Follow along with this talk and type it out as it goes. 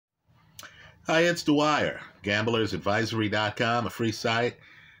Hi, it's Dwyer. GamblersAdvisory.com, a free site.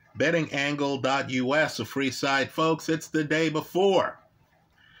 BettingAngle.us, a free site. Folks, it's the day before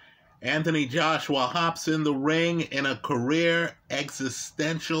Anthony Joshua hops in the ring in a career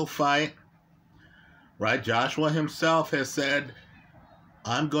existential fight. Right? Joshua himself has said,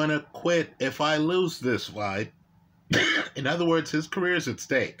 I'm going to quit if I lose this fight. In other words, his career's at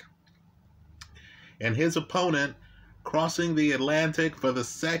stake. And his opponent crossing the Atlantic for the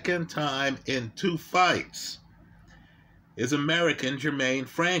second time in 2 fights is American Jermaine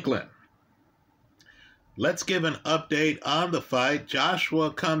Franklin. Let's give an update on the fight.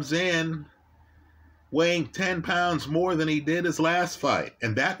 Joshua comes in weighing 10 pounds more than he did his last fight,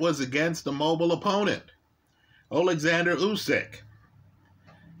 and that was against a mobile opponent, Alexander Usyk.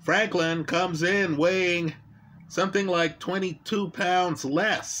 Franklin comes in weighing something like 22 pounds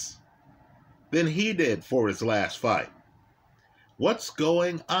less than he did for his last fight. What's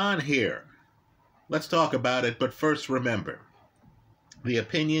going on here? Let's talk about it, but first remember, the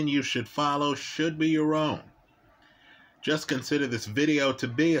opinion you should follow should be your own. Just consider this video to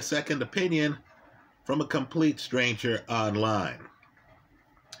be a second opinion from a complete stranger online.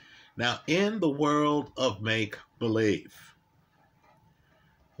 Now, in the world of make-believe,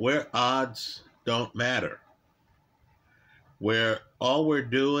 where odds don't matter, where all we're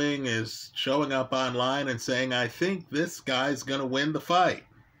doing is showing up online and saying, I think this guy's going to win the fight.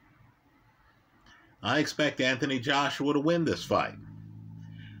 I expect Anthony Joshua to win this fight.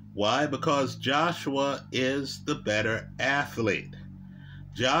 Why? Because Joshua is the better athlete.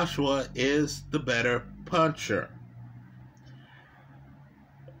 Joshua is the better puncher.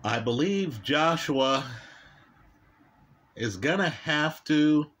 I believe Joshua is going to have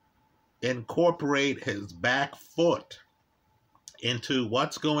to incorporate his back foot into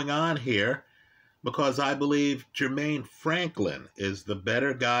what's going on here, because I believe Jermaine Franklin is the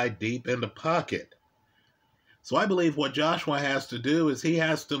better guy deep in the pocket. So I believe what Joshua has to do is he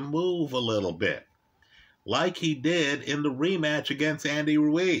has to move a little bit, like he did in the rematch against Andy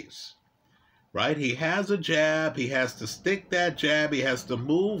Ruiz. Right? He has a jab. He has to stick that jab. He has to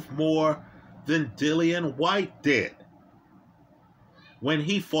move more than Dillian Whyte did when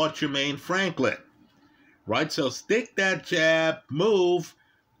he fought Jermaine Franklin. Right? So stick that jab, move.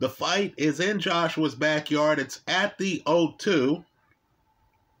 The fight is in Joshua's backyard. It's at the O2.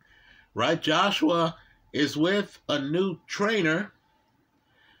 Right? Joshua is with a new trainer.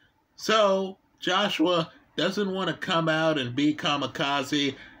 So Joshua doesn't want to come out and be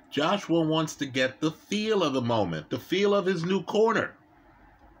kamikaze. Joshua wants to get the feel of the moment, the feel of his new corner.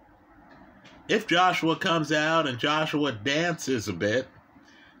 If Joshua comes out and Joshua dances a bit,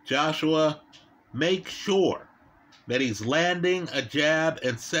 Joshua makes sure that he's landing a jab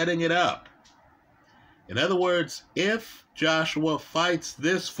and setting it up. In other words, if Joshua fights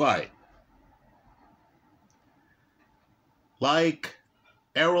this fight like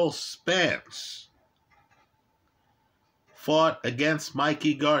Errol Spence fought against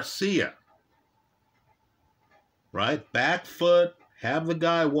Mikey Garcia, right? Back foot, have the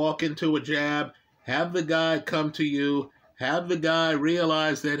guy walk into a jab, have the guy come to you, have the guy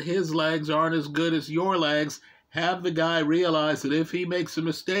realize that his legs aren't as good as your legs, have the guy realize that if he makes a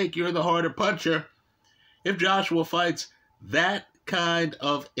mistake, you're the harder puncher. If Joshua fights that kind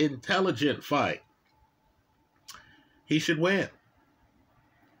of intelligent fight, he should win.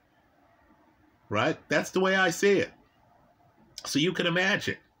 Right? That's the way I see it. So you can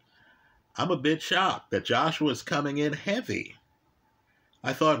imagine, I'm a bit shocked that Joshua's coming in heavy.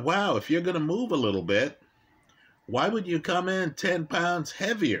 I thought, wow, if you're going to move a little bit, why would you come in 10 pounds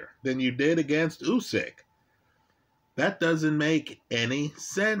heavier than you did against Usyk? That doesn't make any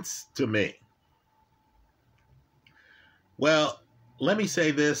sense to me. Well, let me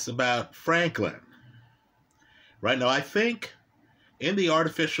say this about Franklin. Right now, I think in the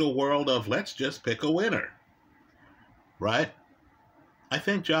artificial world of let's just pick a winner, right? I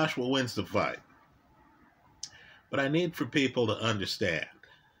think Joshua wins the fight. But I need for people to understand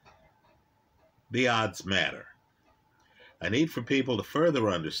the odds matter. I need for people to further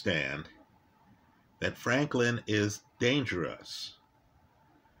understand that Franklin is dangerous.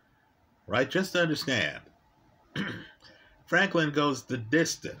 Right? Just understand. Franklin goes the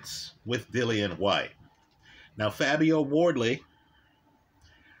distance with Dillian Whyte. Now, Fabio Wardley,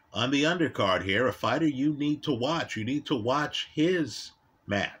 on the undercard here, a fighter you need to watch. You need to watch his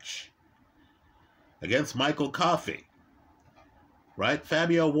match against Michael Coffey. Right?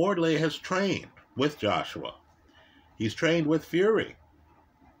 Fabio Wardley has trained with Joshua. He's trained with Fury.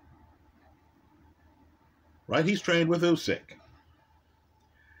 Right? He's trained with Usyk.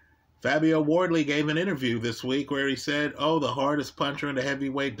 Fabio Wardley gave an interview this week where he said, oh, the hardest puncher in the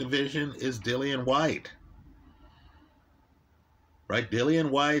heavyweight division is Dillian Whyte. Right? Dillian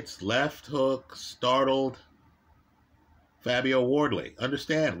Whyte's left hook startled Fabio Wardley.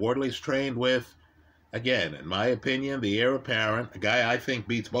 Understand, Wardley's trained with, again, in my opinion, the heir apparent, a guy I think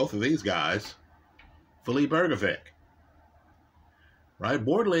beats both of these guys, Philippe Bergovic. Right?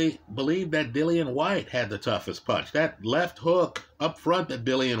 Wardley believed that Dillian Whyte had the toughest punch. That left hook up front that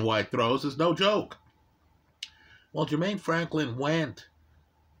Dillian Whyte throws is no joke. Well, Jermaine Franklin went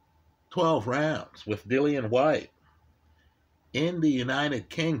 12 rounds with Dillian Whyte in the United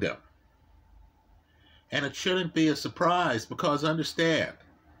Kingdom. And it shouldn't be a surprise because, understand,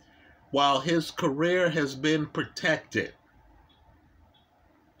 while his career has been protected,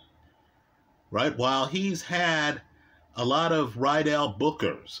 right, while he's had a lot of Rydell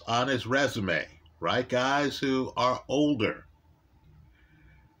Bookers on his resume, right? Guys who are older,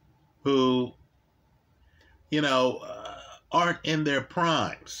 who, aren't in their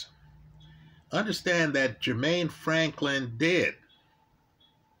primes. Understand that Jermaine Franklin did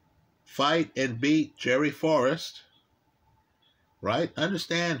fight and beat Jerry Forrest, right?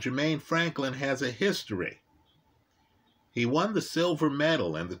 Understand Jermaine Franklin has a history. He won the silver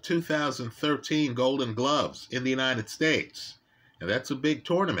medal and the 2013 Golden Gloves in the United States. And that's a big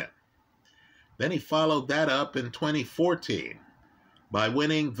tournament. Then he followed that up in 2014 by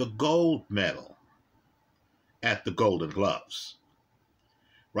winning the gold medal at the Golden Gloves.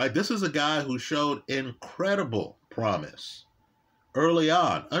 Right? This is a guy who showed incredible promise early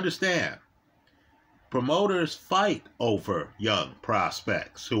on. Understand, promoters fight over young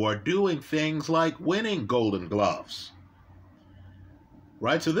prospects who are doing things like winning Golden Gloves.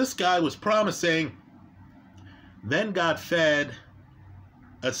 Right? So this guy was promising, then got fed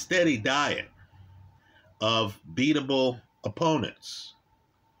a steady diet of beatable opponents.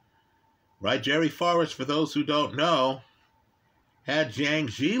 Right? Jerry Forrest, for those who don't know, had Zhang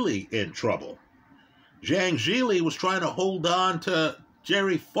Zhili in trouble. Zhang Zhili was trying to hold on to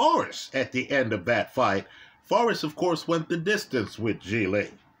Jerry Forrest at the end of that fight. Forrest, of course, went the distance with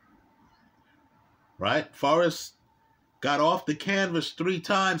Zhili. Right? Forrest got off the canvas 3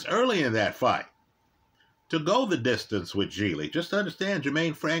 times early in that fight to go the distance with Zhili. Just understand,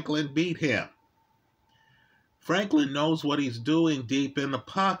 Jermaine Franklin beat him. Franklin knows what he's doing deep in the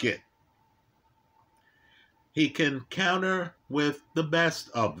pocket. He can counter with the best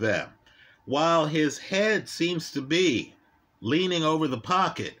of them. While his head seems to be leaning over the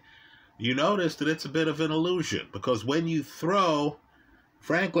pocket, you notice that it's a bit of an illusion, because when you throw,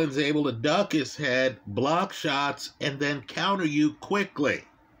 Franklin's able to duck his head, block shots, and then counter you quickly.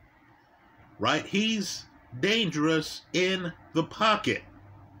 Right? He's dangerous in the pocket.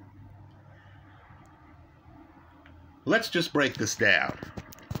 Let's just break this down.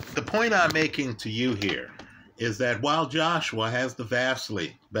 The point I'm making to you here is that while Joshua has the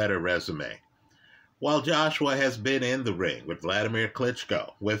vastly better resume, while Joshua has been in the ring with Vladimir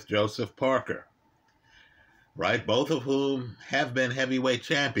Klitschko, with Joseph Parker, right, both of whom have been heavyweight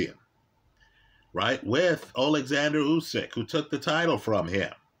champion, right, with Alexander Usyk, who took the title from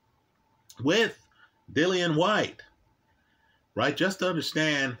him, with Dillian Whyte, right, just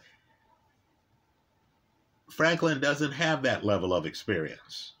understand, Franklin doesn't have that level of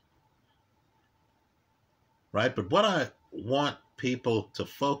experience. Right? But what I want people to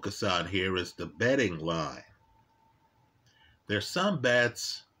focus on here is the betting line. There's some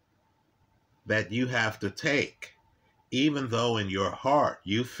bets that you have to take, even though in your heart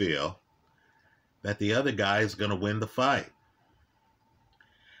you feel that the other guy is going to win the fight.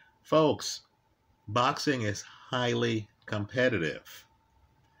 Folks, boxing is highly competitive.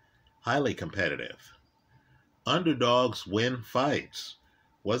 Highly competitive. Underdogs win fights.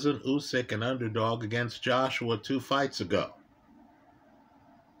 Wasn't Usyk an underdog against Joshua 2 fights ago?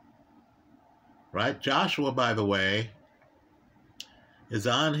 Right? Joshua, by the way, is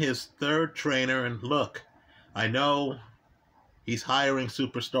on his 3rd trainer. And look, I know he's hiring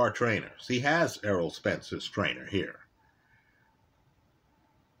superstar trainers. He has Errol Spence's trainer here.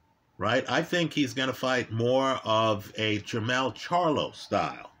 Right? I think he's going to fight more of a Jermell Charlo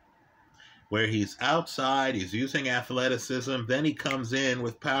style, where he's outside, he's using athleticism, then he comes in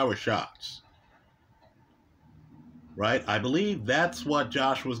with power shots. Right? I believe that's what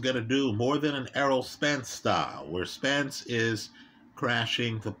Joshua's going to do, more than an Errol Spence style, where Spence is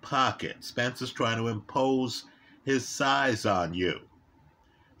crashing the pocket. Spence is trying to impose his size on you.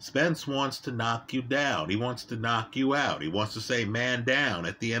 Spence wants to knock you down. He wants to knock you out. He wants to say man down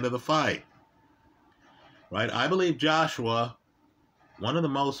at the end of the fight. Right? I believe Joshua, one of the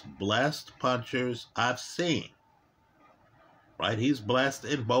most blessed punchers I've seen. right? He's blessed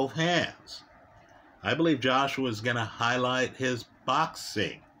in both hands. I believe Joshua is going to highlight his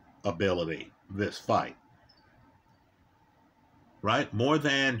boxing ability this fight, right? More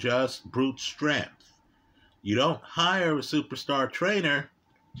than just brute strength. You don't hire a superstar trainer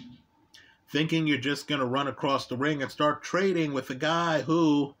thinking you're just going to run across the ring and start trading with a guy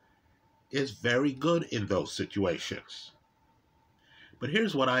who is very good in those situations. But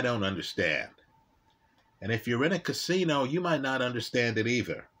here's what I don't understand. And if you're in a casino, you might not understand it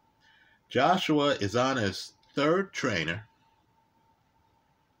either. Joshua is on his third trainer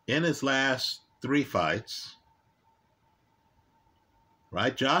in his last 3 fights.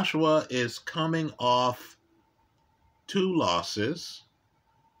 Right? Joshua is coming off 2 losses.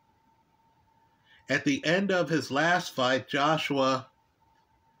 At the end of his last fight, Joshua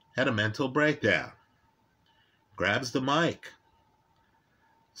had a mental breakdown. Grabs the mic.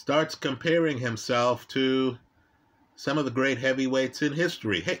 Starts comparing himself to some of the great heavyweights in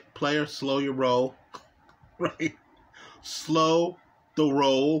history. Hey, player, slow your roll. Right? Slow the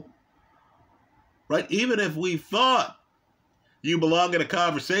roll. Right? Even if we thought you belong in a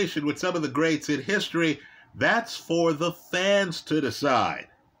conversation with some of the greats in history, that's for the fans to decide.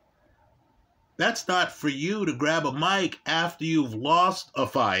 That's not for you to grab a mic after you've lost a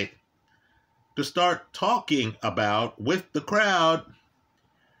fight to start talking about with the crowd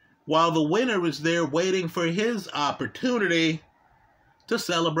while the winner is there waiting for his opportunity to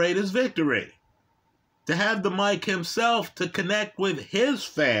celebrate his victory. To have the mic himself to connect with his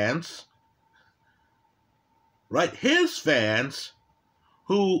fans, right? His fans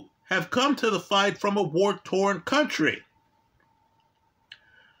who have come to the fight from a war-torn country.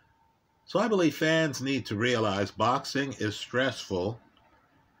 So I believe fans need to realize boxing is stressful.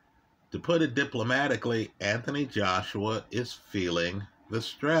 To put it diplomatically, Anthony Joshua is feeling the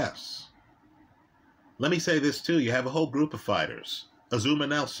stress. Let me say this too. You have a whole group of fighters. Azuma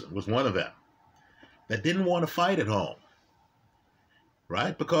Nelson was one of them that didn't want to fight at home.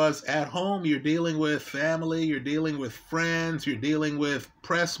 Right? Because at home you're dealing with family, you're dealing with friends, you're dealing with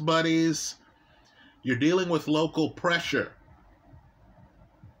press buddies, you're dealing with local pressure.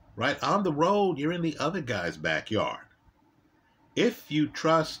 Right? On the road, you're in the other guy's backyard. If you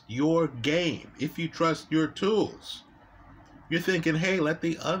trust your game, if you trust your tools, you're thinking, hey, let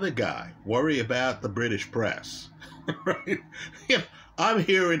the other guy worry about the British press. Right? I'm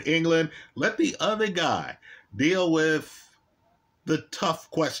here in England. Let the other guy deal with the tough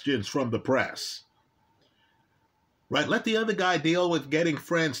questions from the press. Right? Let the other guy deal with getting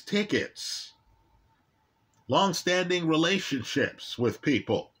friends tickets. Long-standing relationships with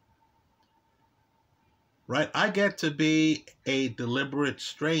people. Right? I get to be a deliberate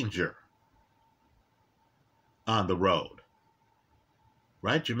stranger on the road.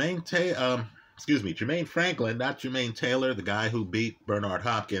 Right? Jermaine Franklin, not Jermaine Taylor, the guy who beat Bernard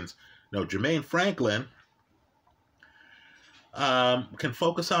Hopkins. No, Jermaine Franklin can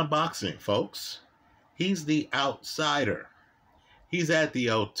focus on boxing, folks. He's the outsider. He's at the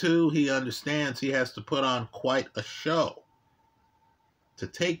O2. He understands he has to put on quite a show to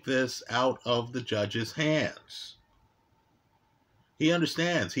take this out of the judge's hands. He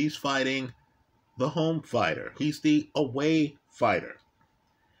understands he's fighting the home fighter. He's the away fighter.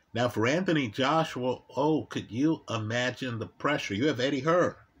 Now, for Anthony Joshua, oh, could you imagine the pressure? You have Eddie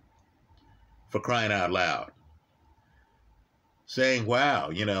Hearn, for crying out loud, saying, wow,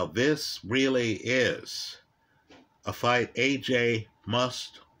 you know, this really is a fight AJ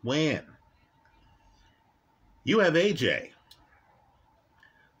must win. You have AJ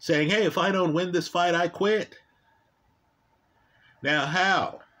saying, hey, if I don't win this fight, I quit. Now,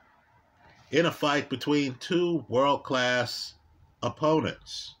 how? In a fight between 2 world-class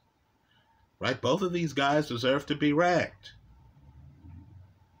opponents, right? Both of these guys deserve to be ranked.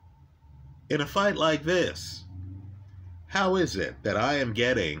 In a fight like this, how is it that I am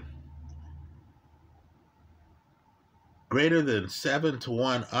getting greater than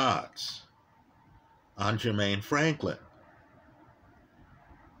 7-1 odds on Jermaine Franklin?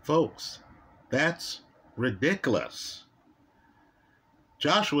 Folks, that's ridiculous.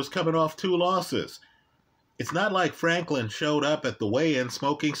 Joshua's coming off 2 losses. It's not like Franklin showed up at the weigh-in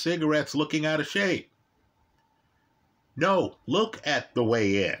smoking cigarettes looking out of shape. No, look at the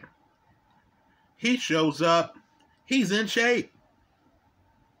weigh-in. He shows up, he's in shape.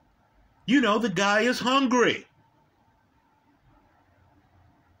 You know, the guy is hungry.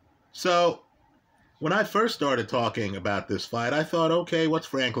 So, when I first started talking about this fight, I thought, okay, what's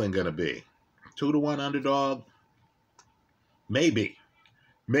Franklin going to be? 2-1 underdog? Maybe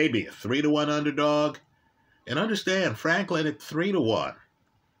a 3-1 underdog. And understand, Franklin at 3-1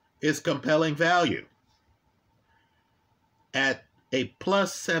 is compelling value. at a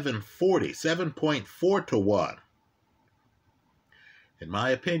plus 740, 7.4 to 1. In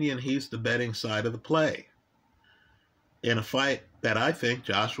my opinion, he's the betting side of the play in a fight that I think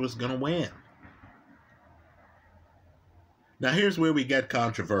Joshua's going to win. Now, here's where we get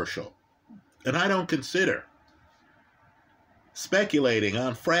controversial. And I don't consider speculating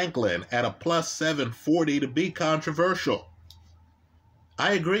on Franklin at a plus 740 to be controversial.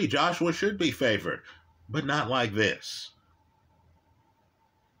 I agree, Joshua should be favored, but not like this.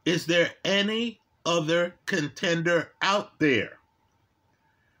 Is there any other contender out there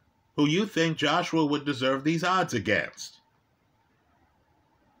who you think Joshua would deserve these odds against?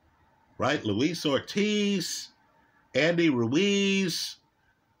 Right? Luis Ortiz, Andy Ruiz,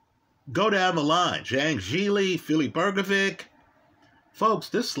 go down the line. Zhang Zhili, Philly Bergovic. Folks,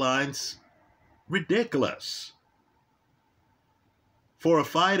 this line's ridiculous. For a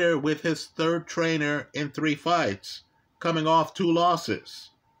fighter with his third trainer in 3 fights, coming off 2 losses,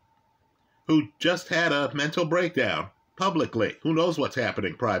 who just had a mental breakdown publicly. Who knows what's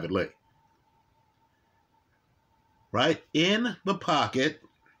happening privately? Right? In the pocket,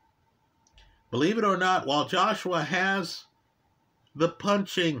 believe it or not, while Joshua has the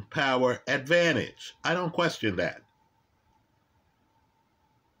punching power advantage, I don't question that,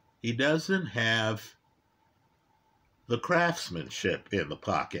 he doesn't have the craftsmanship in the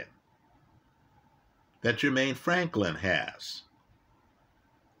pocket that Jermaine Franklin has.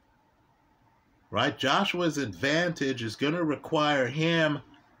 Right? Joshua's advantage is going to require him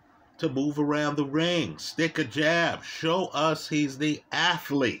to move around the ring, stick a jab, show us he's the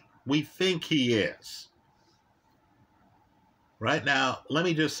athlete we think he is. Right now, let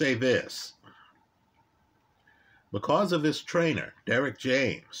me just say this. Because of his trainer, Derek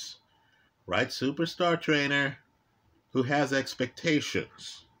James, right? Superstar trainer who has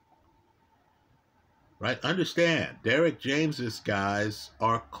expectations. Right? Understand, Derek James's guys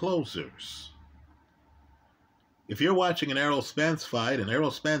are closers. If you're watching an Errol Spence fight and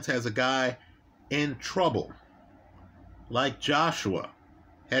Errol Spence has a guy in trouble, like Joshua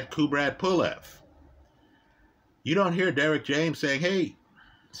had Kubrat Pulev, you don't hear Derek James saying, hey,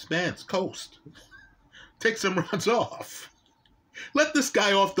 Spence, coast. Take some runs off. Let this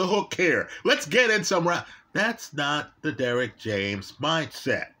guy off the hook here. Let's get in some rounds. That's not the Derek James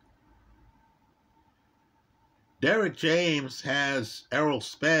mindset. Derek James has Errol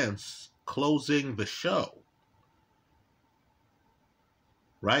Spence closing the show.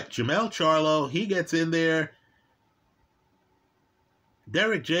 Right? Jamel Charlo, he gets in there.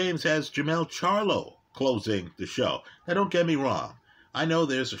 Derek James has Jamel Charlo closing the show. Now, don't get me wrong. I know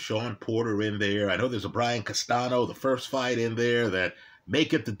there's a Sean Porter in there. I know there's a Brian Castano, the first fight in there, that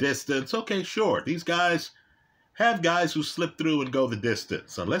make it the distance. Okay, sure. These guys have guys who slip through and go the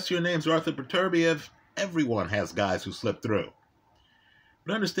distance. Unless your name's Arthur Beterbiev, everyone has guys who slip through.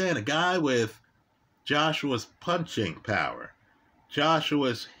 But understand, a guy with Joshua's punching power,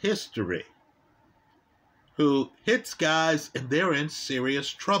 Joshua's history, who hits guys and they're in serious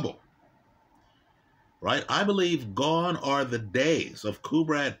trouble. Right? I believe gone are the days of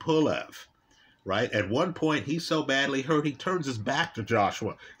Kubrat Pulev. Right? At one point, he's so badly hurt, he turns his back to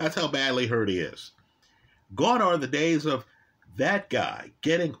Joshua. That's how badly hurt he is. Gone are the days of that guy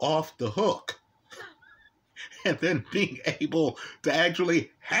getting off the hook and then being able to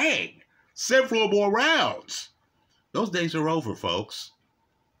actually hang several more rounds. Those days are over, folks.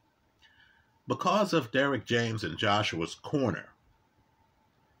 Because of Derek James and Joshua's corner,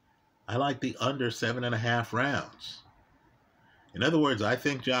 I like the under 7.5 rounds. In other words, I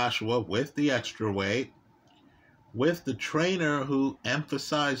think Joshua, with the extra weight, with the trainer who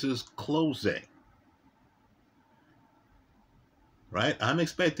emphasizes closing, right? I'm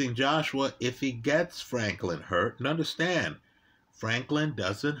expecting Joshua, if he gets Franklin hurt, and understand, Franklin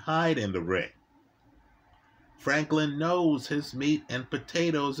doesn't hide in the ring. Franklin knows his meat and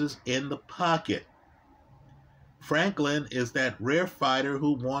potatoes is in the pocket. Franklin is that rare fighter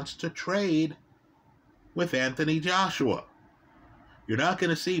who wants to trade with Anthony Joshua. You're not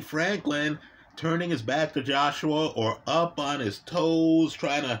going to see Franklin turning his back to Joshua or up on his toes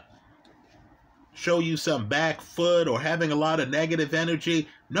trying to show you some back foot or having a lot of negative energy.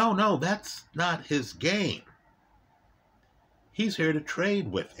 No, that's not his game. He's here to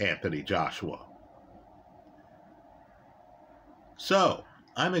trade with Anthony Joshua. So,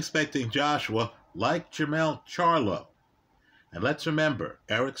 I'm expecting Joshua, like Jamel Charlo. And let's remember,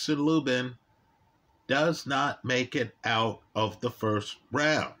 Erickson Lubin does not make it out of the first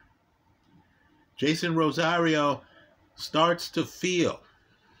round. Jason Rosario starts to feel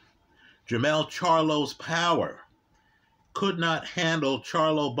Jamel Charlo's power, could not handle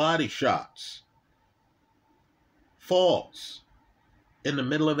Charlo body shots, falls in the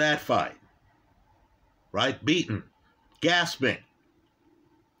middle of that fight, right? Beaten, gasping,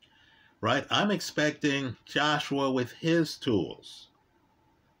 right? I'm expecting Joshua with his tools,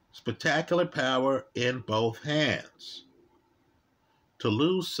 spectacular power in both hands, to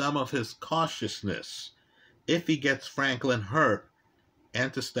lose some of his cautiousness if he gets Franklin hurt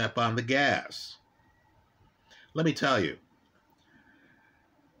and to step on the gas. Let me tell you,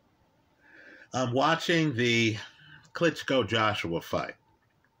 I'm watching the Klitschko-Joshua fight,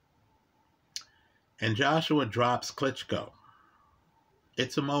 and Joshua drops Klitschko.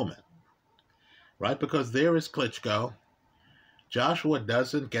 It's a moment, right? Because there is Klitschko. Joshua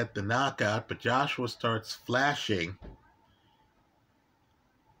doesn't get the knockout, but Joshua starts flashing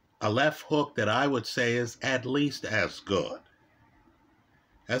a left hook that I would say is at least as good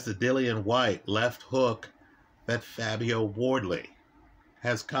as the Dillian Whyte left hook that Fabio Wardley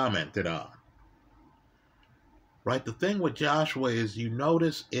has commented on. Right? The thing with Joshua is you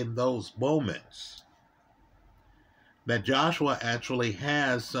notice in those moments that Joshua actually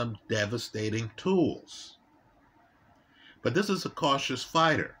has some devastating tools. But this is a cautious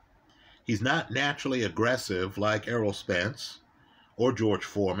fighter. He's not naturally aggressive like Errol Spence or George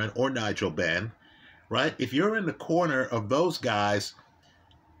Foreman or Nigel Benn, right? If you're in the corner of those guys,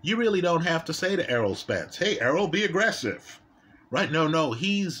 you really don't have to say to Errol Spence, hey, Errol, be aggressive, right? No,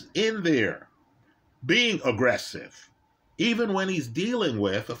 he's in there being aggressive, even when he's dealing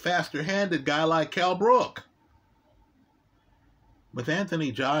with a faster-handed guy like Kell Brook. With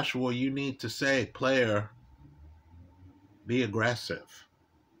Anthony Joshua, you need to say, player, be aggressive,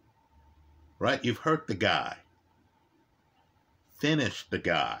 right? You've hurt the guy. Finish the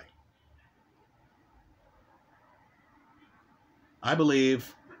guy. I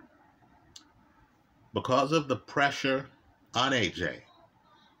believe because of the pressure on AJ,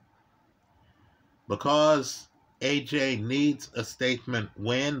 because AJ needs a statement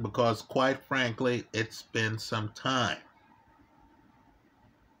win, because quite frankly, it's been some time.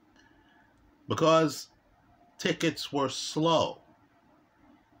 Because tickets were slow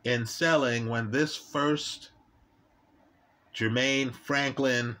in selling when this first Jermaine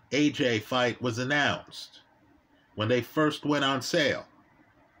Franklin AJ fight was announced, when they first went on sale.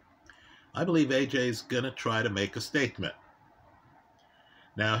 I believe AJ's going to try to make a statement.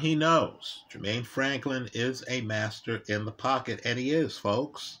 Now, he knows Jermaine Franklin is a master in the pocket, and he is,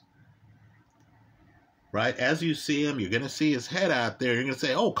 folks. Right? As you see him, you're going to see his head out there. You're going to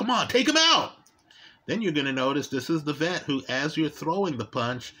say, oh, come on, take him out. Then you're going to notice this is the vet who, as you're throwing the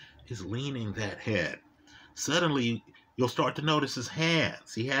punch, is leaning that head. Suddenly, you'll start to notice his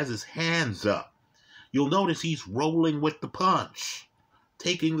hands. He has his hands up. You'll notice he's rolling with the punch,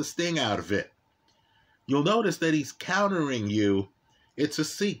 taking the sting out of it. You'll notice that he's countering you. It's a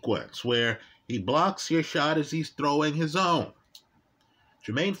sequence where he blocks your shot as he's throwing his own.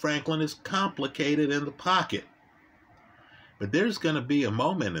 Jermaine Franklin is complicated in the pocket. But there's going to be a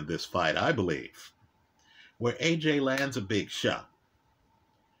moment in this fight, I believe, where AJ lands a big shot,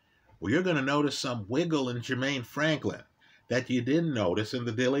 where you're going to notice some wiggle in Jermaine Franklin that you didn't notice in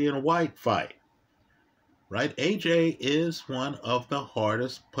the Dillian Whyte fight. Right? AJ is one of the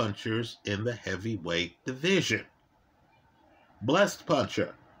hardest punchers in the heavyweight division. Blessed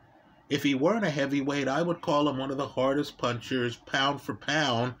puncher. If he weren't a heavyweight, I would call him one of the hardest punchers pound for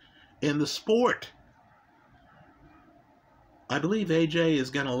pound in the sport. I believe AJ is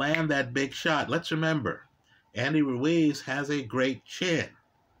going to land that big shot. Let's remember, Andy Ruiz has a great chin.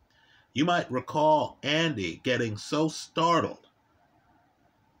 You might recall Andy getting so startled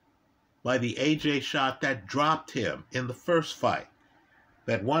by the AJ shot that dropped him in the first fight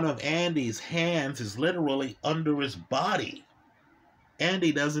that one of Andy's hands is literally under his body.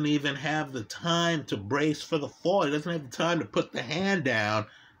 Andy doesn't even have the time to brace for the fall. He doesn't have the time to put the hand down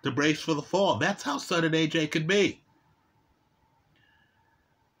to brace for the fall. That's how sudden AJ could be.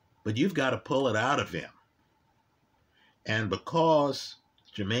 But you've got to pull it out of him. And because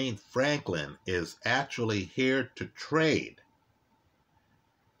Jermaine Franklin is actually here to trade,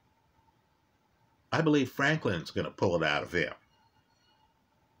 I believe Franklin's going to pull it out of him.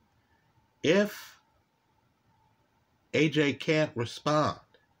 If AJ can't respond,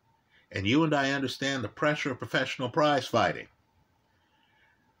 and you and I understand the pressure of professional prize fighting,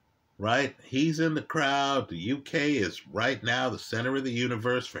 right? He's in the crowd. The UK is right now the center of the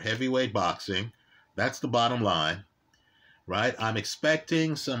universe for heavyweight boxing. That's the bottom line, right? I'm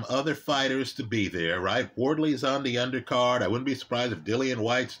expecting some other fighters to be there, right? Wardley's on the undercard. I wouldn't be surprised if Dillian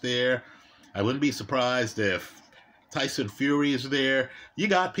Whyte's there. I wouldn't be surprised if Tyson Fury is there. You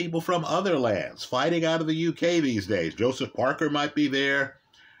got people from other lands fighting out of the UK these days. Joseph Parker might be there,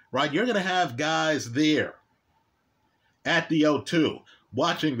 right? You're going to have guys there at the O2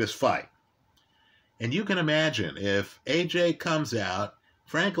 watching this fight. And you can imagine if AJ comes out,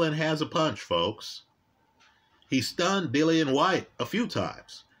 Franklin has a punch, folks. He stunned Dillian Whyte a few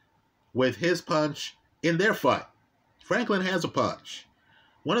times with his punch in their fight. Franklin has a punch.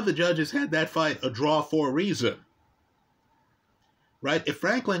 One of the judges had that fight a draw for a reason. Right? If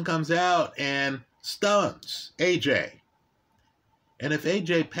Franklin comes out and stuns AJ, and if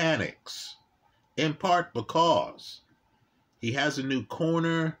AJ panics, in part because he has a new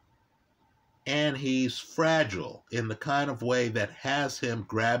corner and he's fragile in the kind of way that has him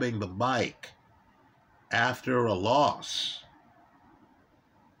grabbing the mic after a loss,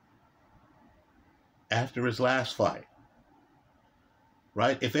 after his last fight.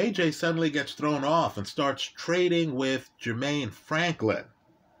 Right? If AJ suddenly gets thrown off and starts trading with Jermaine Franklin,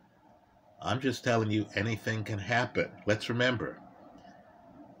 I'm just telling you, anything can happen. Let's remember,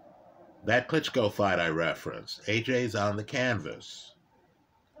 that Klitschko fight I referenced, AJ's on the canvas.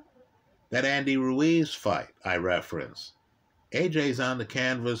 That Andy Ruiz fight I referenced, AJ's on the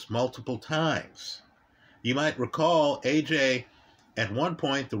canvas multiple times. You might recall AJ, at one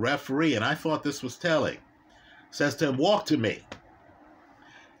point, the referee, and I thought this was telling, says to him, "Walk to me."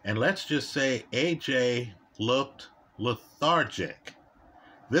 And let's just say AJ looked lethargic.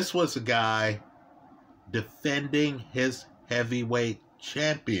 This was a guy defending his heavyweight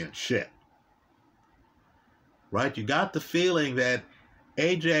championship. Right? You got the feeling that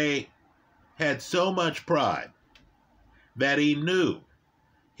AJ had so much pride that he knew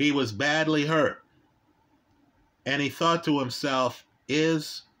he was badly hurt. And he thought to himself,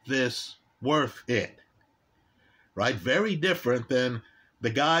 is this worth it? Right? Very different than the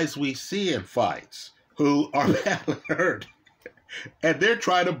guys we see in fights who are badly hurt. And they're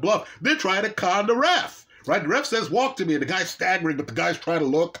trying to bluff. They're trying to con the ref. Right? The ref says, "Walk to me." And the guy's staggering, but the guy's trying to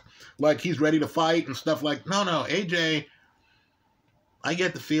look like he's ready to fight and stuff like, no, AJ, I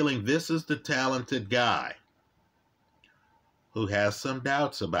get the feeling this is the talented guy who has some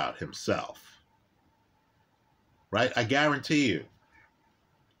doubts about himself. Right? I guarantee you,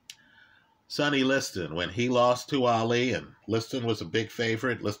 Sonny Liston, when he lost to Ali, and Liston was a big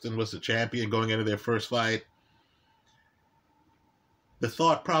favorite, Liston was the champion going into their first fight, the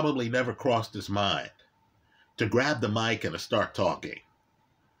thought probably never crossed his mind to grab the mic and to start talking.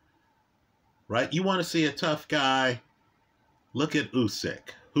 Right? You want to see a tough guy? Look at Usyk,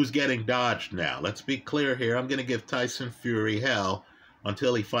 who's getting dodged now. Let's be clear here. I'm going to give Tyson Fury hell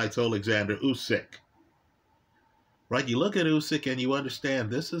until he fights Alexander Usyk. Right? You look at Usyk and you understand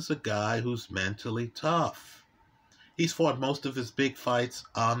this is a guy who's mentally tough. He's fought most of his big fights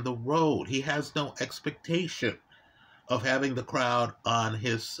on the road. He has no expectation of having the crowd on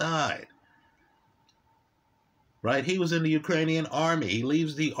his side. Right? He was in the Ukrainian army. He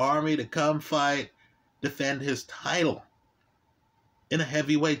leaves the army to come fight, defend his title in a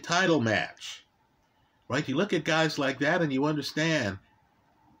heavyweight title match. Right? You look at guys like that and you understand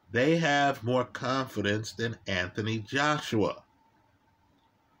they have more confidence than Anthony Joshua.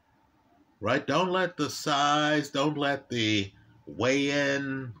 Right? Don't let the size, don't let the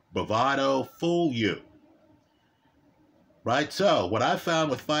weigh-in bravado fool you. Right? So, what I found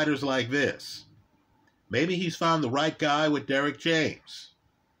with fighters like this, maybe he's found the right guy with Derek James.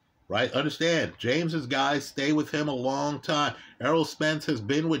 Right? Understand, James's guys stay with him a long time. Errol Spence has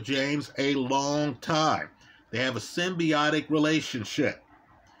been with James a long time. They have a symbiotic relationship.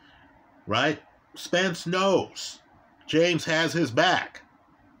 Right? Spence knows James has his back.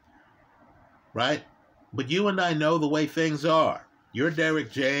 Right? But you and I know the way things are. You're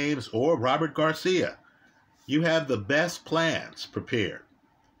Derek James or Robert Garcia. You have the best plans prepared.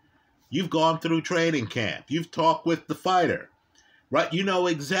 You've gone through training camp. You've talked with the fighter. Right? You know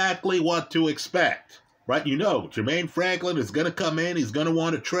exactly what to expect. Right? You know Jermaine Franklin is going to come in. He's going to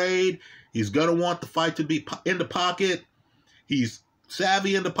want to trade. He's going to want the fight to be in the pocket. He's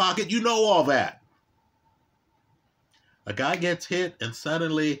savvy in the pocket. You know all that. A guy gets hit and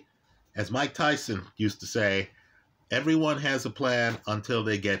suddenly, as Mike Tyson used to say, everyone has a plan until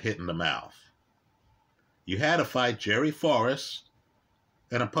they get hit in the mouth. You had to fight Jerry Forrest,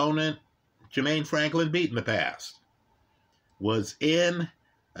 an opponent Jermaine Franklin beat in the past. Was in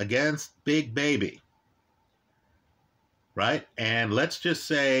against Big Baby. Right? And let's just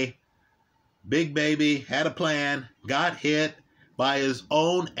say Big Baby had a plan, got hit. By his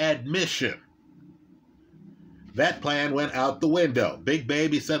own admission, that plan went out the window. Big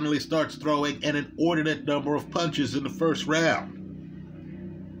Baby suddenly starts throwing an inordinate number of punches in the first round.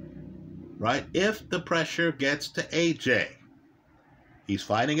 Right? If the pressure gets to AJ, he's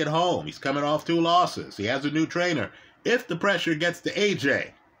fighting at home. He's coming off 2 losses. He has a new trainer. If the pressure gets to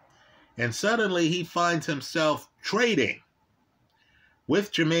AJ, And suddenly he finds himself trading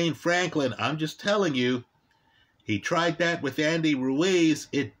with Jermaine Franklin. I'm just telling you, he tried that with Andy Ruiz.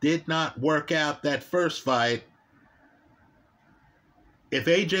 It did not work out that first fight. If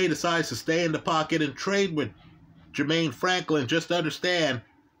AJ decides to stay in the pocket and trade with Jermaine Franklin, just understand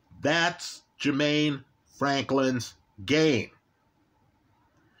that's Jermaine Franklin's game.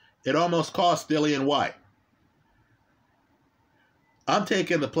 It almost cost Dillian Whyte. I'm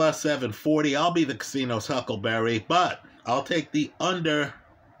taking the plus 740. I'll be the casino's Huckleberry, but I'll take the under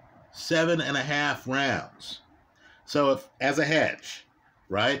 7.5 rounds. So if, as a hedge,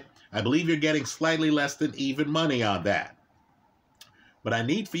 right, I believe you're getting slightly less than even money on that. But I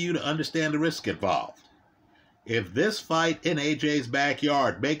need for you to understand the risk involved. If this fight in AJ's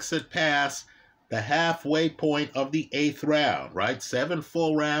backyard makes it past the halfway point of the 8th round, right, 7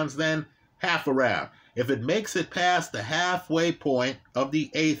 full rounds, then half a round. If it makes it past the halfway point of the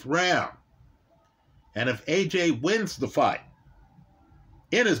 8th round, and if AJ wins the fight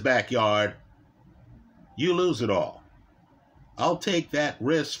in his backyard, you lose it all. I'll take that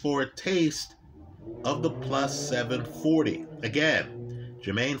risk for a taste of the plus 740. Again,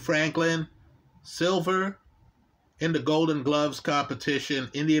 Jermaine Franklin, silver in the Golden Gloves competition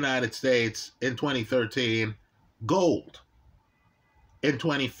in the United States in 2013, gold in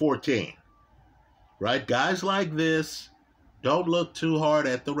 2014. Right? Guys like this don't look too hard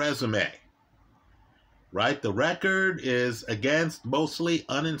at the resume. Right? The record is against mostly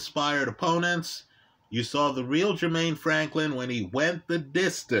uninspired opponents. You saw the real Jermaine Franklin when he went the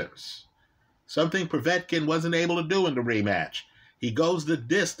distance. Something Povetkin wasn't able to do in the rematch. He goes the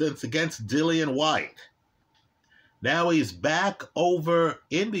distance against Dillian Whyte. Now he's back over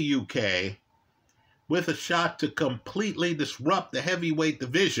in the UK with a shot to completely disrupt the heavyweight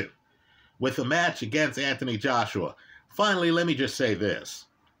division with a match against Anthony Joshua. Finally, let me just say this.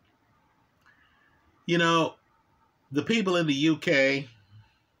 You know, the people in the UK,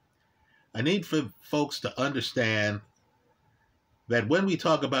 I need for folks to understand that when we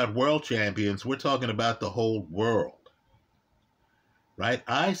talk about world champions, we're talking about the whole world. Right?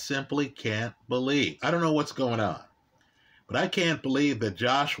 I simply can't believe. I don't know what's going on. But I can't believe that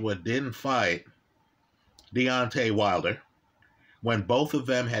Joshua didn't fight Deontay Wilder when both of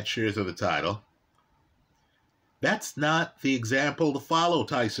them had shares of the title. That's not the example to follow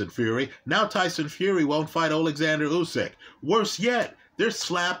Tyson Fury. Now Tyson Fury won't fight Alexander Usyk. Worse yet, they're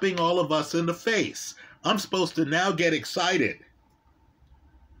slapping all of us in the face. I'm supposed to now get excited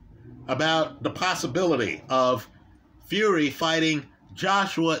about the possibility of Fury fighting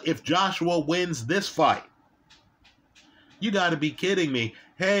Joshua if Joshua wins this fight. You got to be kidding me.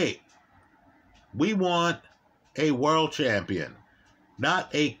 Hey, we want a world champion,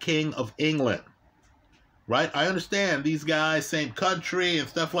 not a king of England. Right? I understand these guys, same country and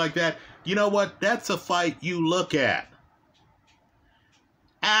stuff like that. You know what? That's a fight you look at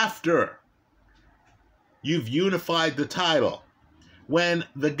after you've unified the title. When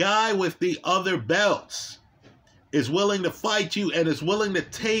the guy with the other belts is willing to fight you and is willing to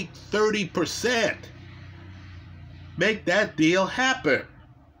take 30%. Make that deal happen.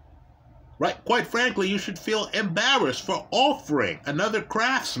 Right? Quite frankly, you should feel embarrassed for offering another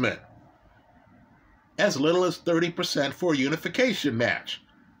craftsman as little as 30% for a unification match.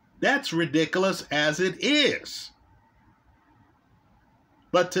 That's ridiculous as it is.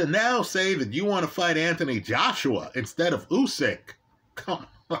 But to now say that you want to fight Anthony Joshua instead of Usyk, come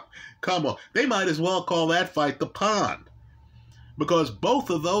on. They might as well call that fight the Pond. Because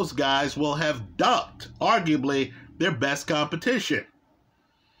both of those guys will have ducked, arguably, their best competition.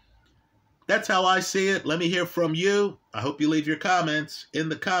 That's how I see it. Let me hear from you. I hope you leave your comments in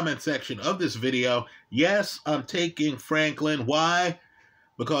the comment section of this video. Yes, I'm taking Franklin. Why?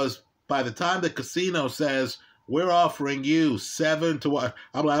 Because by the time the casino says, we're offering you 7 to 1,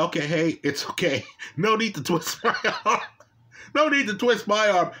 I'm like, okay, hey, it's okay. No need to twist my arm. No need to twist my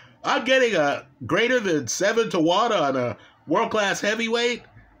arm. I'm getting a greater than 7 to 1 on a world-class heavyweight.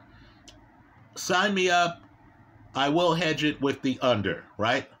 Sign me up. I will hedge it with the under,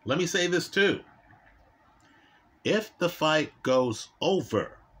 right? Let me say this too. If the fight goes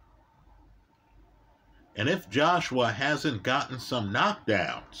over, and if Joshua hasn't gotten some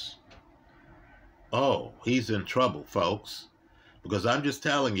knockdowns, oh, he's in trouble, folks. Because I'm just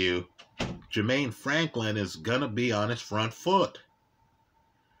telling you, Jermaine Franklin is going to be on his front foot.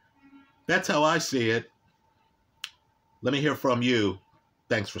 That's how I see it. Let me hear from you.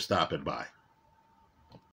 Thanks for stopping by.